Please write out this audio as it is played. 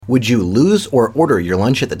Would you lose or order your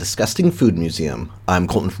lunch at the Disgusting Food Museum? I'm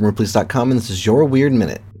Colton from Ripley's.com, and this is your Weird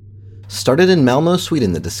Minute. Started in Malmö,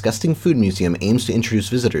 Sweden, the Disgusting Food Museum aims to introduce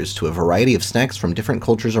visitors to a variety of snacks from different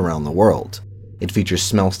cultures around the world. It features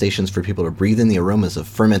smell stations for people to breathe in the aromas of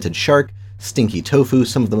fermented shark, stinky tofu,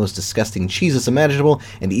 some of the most disgusting cheeses imaginable,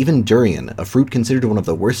 and even durian, a fruit considered one of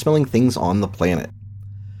the worst-smelling things on the planet.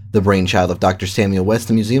 The brainchild of Dr. Samuel West,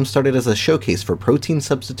 the museum started as a showcase for protein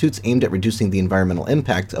substitutes aimed at reducing the environmental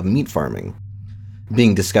impact of meat farming.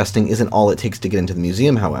 Being disgusting isn't all it takes to get into the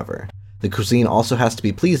museum, however. The cuisine also has to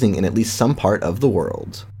be pleasing in at least some part of the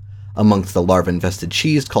world. Amongst the larva-infested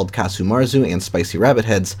cheese called casu marzu and spicy rabbit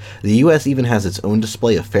heads, the US even has its own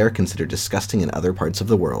display of fare considered disgusting in other parts of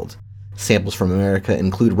the world. Samples from America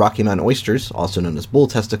include Rocky Mountain oysters, also known as bull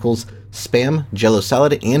testicles, Spam, Jello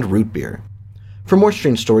salad, and root beer. For more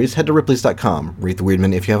strange stories, head to Ripley's.com, rate the Weird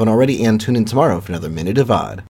Minute if you haven't already, and tune in tomorrow for another Minute of Odd.